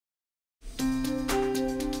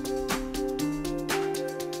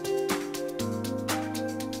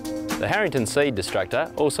The Harrington Seed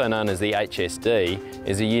Destructor, also known as the HSD,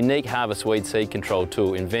 is a unique harvest weed seed control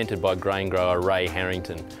tool invented by grain grower Ray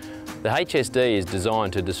Harrington. The HSD is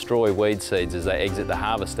designed to destroy weed seeds as they exit the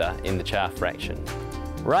harvester in the chaff fraction.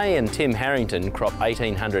 Ray and Tim Harrington crop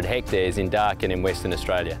 1,800 hectares in Darkin in Western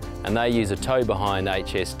Australia, and they use a tow-behind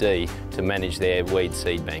HSD to manage their weed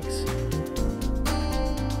seed banks.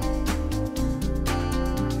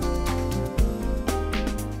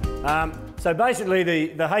 So basically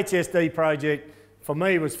the HSD project for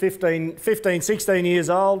me was 16 years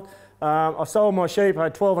old. I sold my sheep. I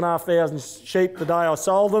had 12,500 sheep the day I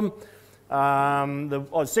sold them. I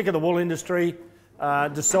was sick of the wool industry,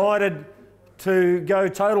 decided to go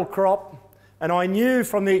total crop, and I knew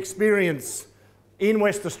from the experience in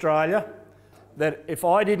West Australia that if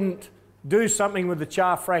I didn't do something with the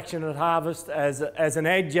chaff fraction at harvest as an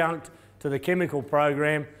adjunct to the chemical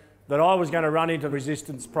program, that I was going to run into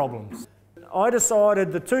resistance problems. I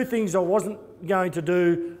decided the two things I wasn't going to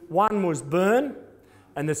do, one was burn,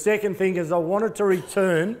 and the second thing is I wanted to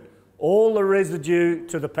return all the residue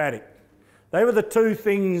to the paddock. They were the two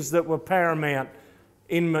things that were paramount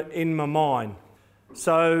in my mind.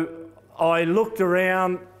 So I looked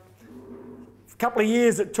around. A couple of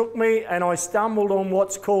years it took me, and I stumbled on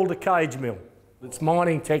what's called a cage mill. It's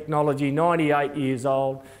mining technology, 98 years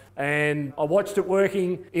old. And I watched it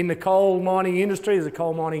working in the coal mining industry. There's a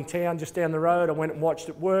coal mining town just down the road. I went and watched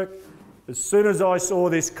it work. As soon as I saw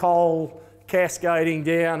this coal cascading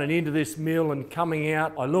down and into this mill and coming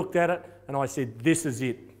out, I looked at it and I said, this is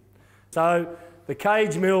it. So the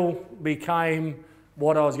cage mill became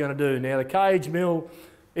what I was going to do. Now the cage mill,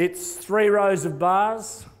 it's 3 rows of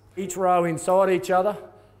bars, each row inside each other,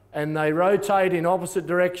 and they rotate in opposite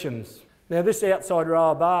directions. Now this outside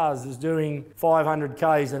row of bars is doing 500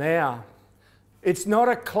 k's an hour. It's not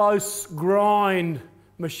a close grind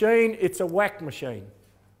machine, it's a whack machine.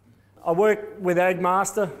 I work with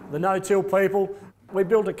Agmaster, the no-till people. We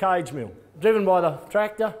built a cage mill, driven by the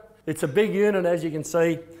tractor. It's a big unit, as you can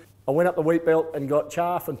see. I went up the wheat belt and got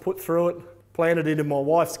chaff and put through it, planted it in my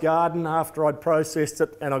wife's garden after I'd processed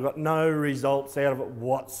it, and I got no results out of it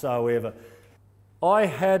whatsoever. I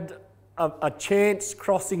had a chance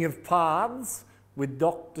crossing of paths with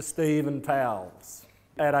Dr. Stephen Powell's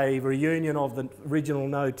at a reunion of the original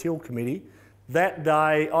no-till committee. That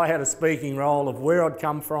day I had a speaking role of where I'd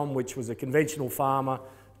come from, which was a conventional farmer,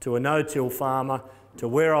 to a no-till farmer, to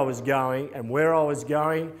where I was going, and where I was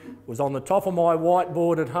going was on the top of my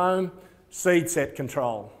whiteboard at home, seed set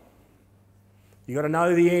control. You've got to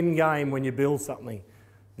know the end game when you build something.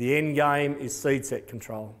 The end game is seed set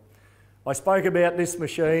control. I spoke about this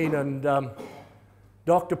machine, and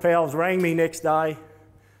Dr. Powell's rang me next day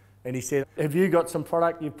and he said, have you got some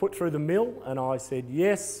product you've put through the mill? And I said,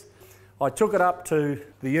 yes. I took it up to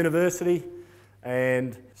the university,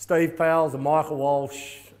 and Steve Powell and Michael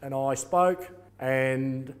Walsh and I spoke,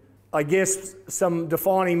 and I guess some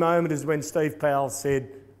defining moment is when Steve Powell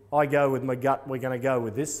said, I go with my gut, we're going to go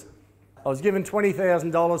with this. I was given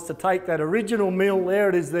 $20,000 to take that original mill, there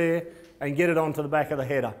it is there, and get it onto the back of the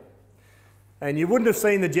header. And you wouldn't have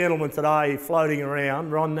seen the gentleman today floating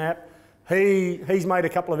around, Ron Knapp. He's made a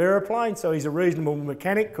couple of aeroplanes, so he's a reasonable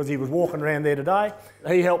mechanic because he was walking around there today.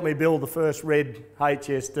 He helped me build the first red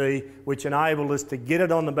HSD, which enabled us to get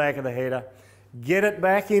it on the back of the header, get it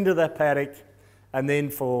back into the paddock, and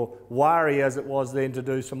then for Wari, as it was then, to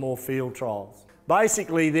do some more field trials.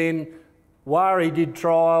 Basically then, Wari did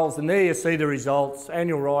trials, and there you see the results.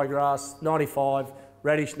 Annual ryegrass, 95.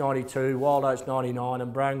 Radish 92, wild oats 99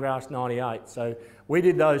 and brown grass 98. So we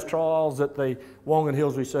did those trials at the Wongan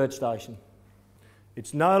Hills Research Station.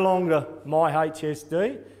 It's no longer my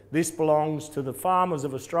HSD. This belongs to the farmers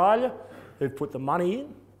of Australia who've put the money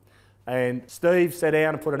in. And Steve sat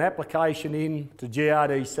down and put an application in to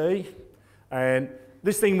GRDC, and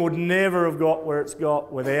this thing would never have got where it's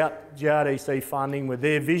got without GRDC funding, with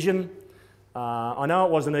their vision. I know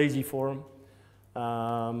it wasn't easy for them.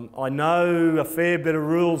 I know a fair bit of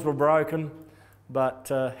rules were broken, but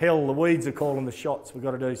hell, the weeds are calling the shots. We've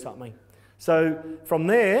got to do something. So from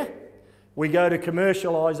there, we go to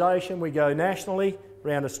commercialisation. We go nationally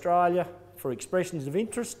around Australia for expressions of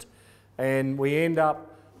interest, and we end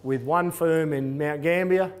up with one firm in Mount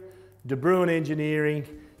Gambier, De Bruin Engineering,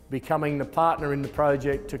 becoming the partner in the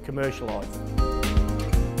project to commercialise.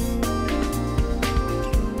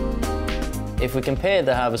 If we compare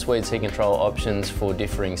the harvest weed seed control options for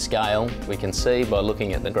differing scale, we can see by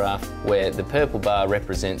looking at the graph where the purple bar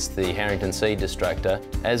represents the Harrington Seed Destructor.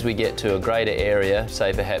 As we get to a greater area,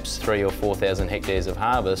 say perhaps 3,000 or 4,000 hectares of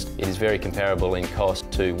harvest, it is very comparable in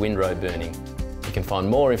cost to windrow burning. You can find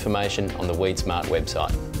more information on the WeedSmart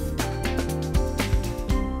website.